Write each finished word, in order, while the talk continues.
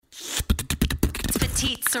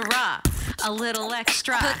Petite Sirah, a little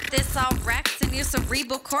extra. Put this on Rex and your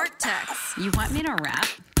cerebral cortex. You want me to rap?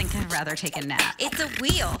 Think I'd rather take a nap. It's a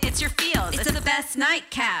wheel. It's your field. It's the best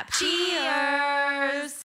nightcap.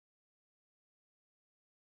 Cheers.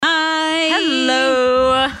 Hi.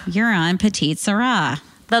 Hello. You're on Petite Sirah.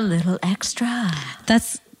 The little extra.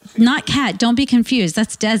 That's not Kat. Don't be confused.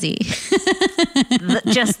 That's Desi.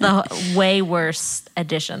 Just the way worse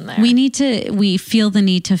addition there. We feel the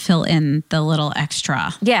need to fill in the little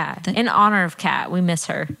extra. Yeah. In honor of Kat, we miss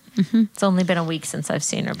her. Mm-hmm. It's only been a week since I've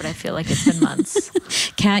seen her, but I feel like it's been months.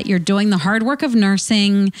 Kat, you're doing the hard work of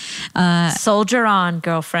nursing. Soldier on,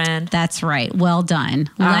 girlfriend. That's right. Well done.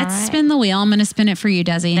 Let's right. spin the wheel. I'm going to spin it for you,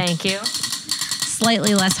 Desi. Thank you.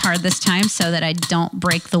 Slightly less hard this time so that I don't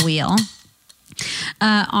break the wheel.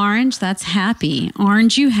 Orange, that's happy.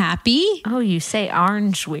 Orange, you happy? Oh, you say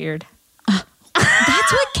orange weird.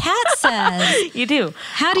 That's what Kat says. You do.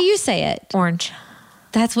 How do you say it? Orange.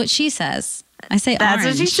 That's what she says. I say That's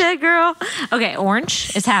orange. what she said, girl. Okay,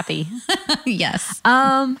 orange is happy. Yes.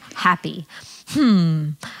 Happy.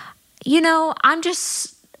 You know, I'm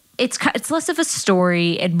just, it's less of a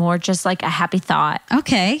story and more just like a happy thought.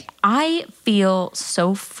 Okay. I feel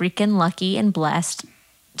so freaking lucky and blessed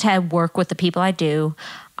to work with the people I do.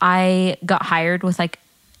 I got hired with like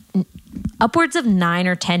upwards of 9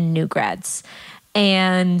 or 10 new grads.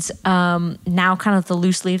 And now kind of the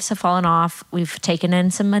loose leaves have fallen off. We've taken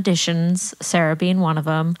in some additions, Sarah being one of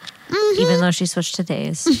them, even though she switched to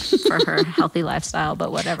days for her healthy lifestyle,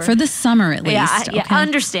 but whatever. For the summer at least. Yeah,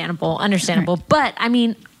 understandable. Right. But I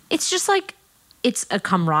mean, it's just like, it's a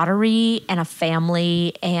camaraderie and a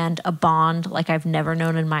family and a bond like I've never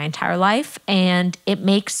known in my entire life. And it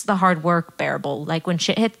makes the hard work bearable. Like when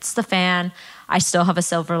shit hits the fan, I still have a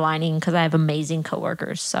silver lining because I have amazing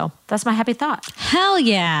coworkers. So that's my happy thought. Hell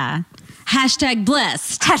yeah. Hashtag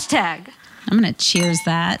blessed. Hashtag. I'm going to cheers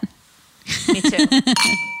that. Me too.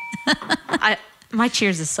 My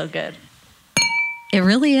cheers is so good. It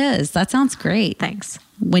really is. That sounds great. Thanks.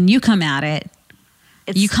 When you come at it,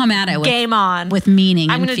 you come at it with game on with meaning.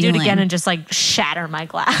 I'm going to do it again and just like shatter my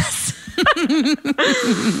glass.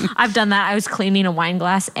 I've done that. I was cleaning a wine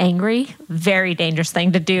glass angry. Very dangerous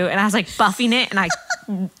thing to do. And I was like buffing it and I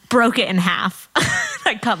broke it in half.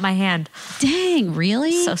 I cut my hand. Dang,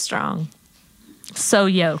 really? So strong. So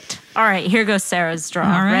yoked. All right, here goes Sarah's draw.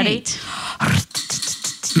 All right. Ready?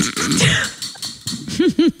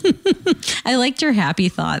 I liked your happy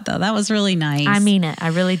thought though. That was really nice. I mean it. I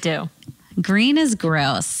really do. Green is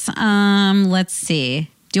gross. Let's see.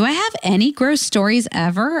 Do I have any gross stories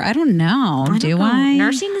ever? I don't know. Do I?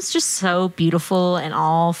 Nursing is just so beautiful and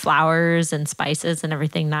all flowers and spices and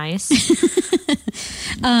everything nice.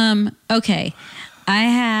 Okay. I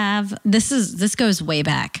have, this goes way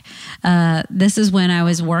back. This is when I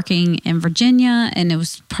was working in Virginia and it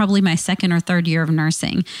was probably my second or third year of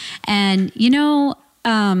nursing. And you know,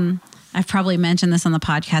 I've probably mentioned this on the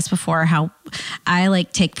podcast before, how I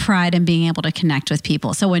like take pride in being able to connect with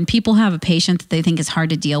people. So when people have a patient that they think is hard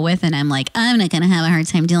to deal with, and I'm like, I'm not going to have a hard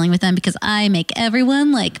time dealing with them because I make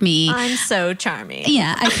everyone like me. I'm so charming.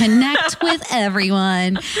 Yeah, I connect with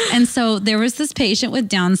everyone. And so there was this patient with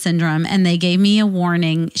Down syndrome and they gave me a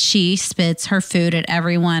warning. She spits her food at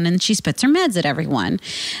everyone and she spits her meds at everyone.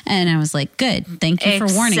 And I was like, good. Thank you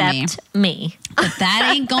for warning me. Except me. But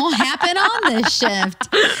that ain't gonna happen on this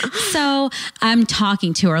shift. So I'm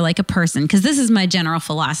talking to her like a person because this is my general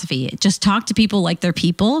philosophy. Just talk to people like they're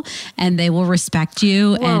people and they will respect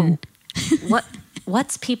you. Whoa. And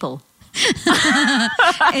what's people?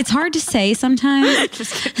 it's hard to say sometimes.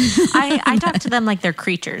 Just kidding. I talk to them like they're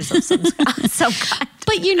creatures of some kind.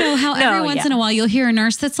 But you know how every once in a while you'll hear a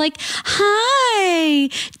nurse that's like, hi,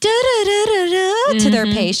 to their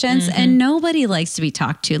patients. And nobody likes to be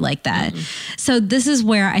talked to like that. So this is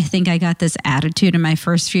where I think I got this attitude in my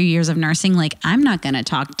first few years of nursing. Like, I'm not going to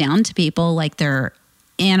talk down to people like they're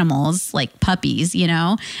animals, like puppies, you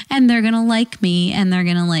know, and they're going to like me and they're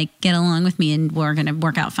going to like get along with me and we're going to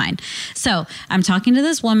work out fine. So I'm talking to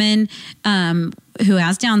this woman who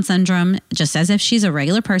has Down syndrome, just as if she's a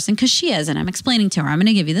regular person, because she is. And I'm explaining to her, I'm going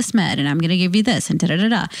to give you this med and I'm going to give you this and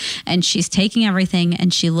da-da-da-da. And she's taking everything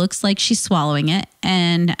and she looks like she's swallowing it.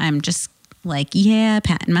 And I'm just like, yeah,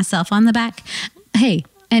 patting myself on the back. Hey,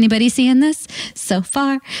 Anybody seeing this? So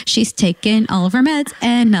far, she's taken all of her meds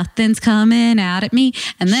and nothing's coming out at me.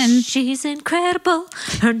 And then she's incredible.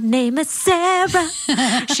 Her name is Sarah.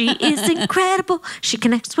 She is incredible. She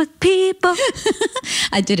connects with people.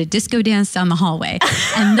 I did a disco dance down the hallway.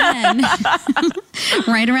 And then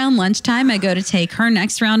right around lunchtime, I go to take her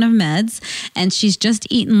next round of meds, and she's just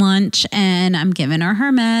eaten lunch, and I'm giving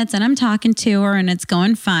her meds, and I'm talking to her, and it's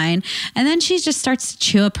going fine. And then she just starts to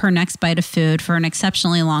chew up her next bite of food for an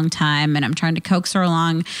exceptionally long time, and I'm trying to coax her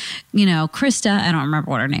along. You know, Krista, I don't remember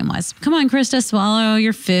what her name was. Come on, Krista, swallow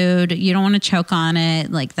your food. You don't want to choke on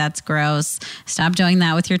it. Like, that's gross. Stop doing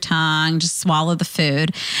that with your tongue. Just swallow the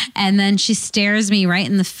food. And then she stares me right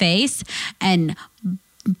in the face and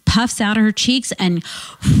puffs out of her cheeks and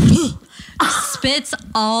spits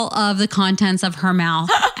all of the contents of her mouth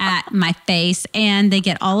at my face, and they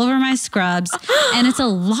get all over my scrubs, and it's a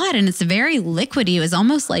lot, and it's very liquidy. It was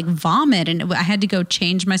almost like vomit, and I had to go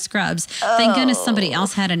change my scrubs. Thank goodness somebody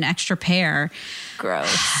else had an extra pair.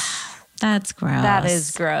 Gross. That's gross. That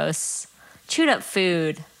is gross. Chewed up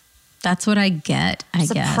food. That's what I get, I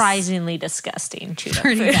guess. Surprisingly disgusting. Chewed up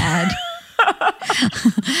Pretty food. bad.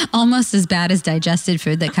 Almost as bad as digested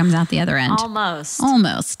food that comes out the other end.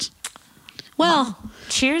 Almost. Well,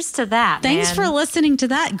 cheers to that. Thanks man. for listening to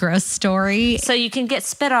that gross story. So you can get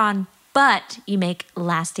spit on, but you make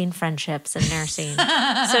lasting friendships in nursing.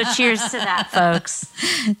 So cheers to that, folks.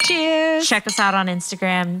 Cheers. Check us out on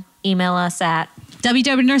Instagram. Email us at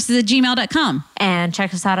www.nurses@gmail.com. And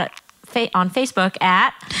check us out on Facebook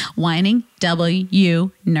at Whining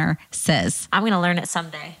W Nurses. I'm going to learn it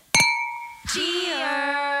someday.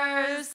 Cheers.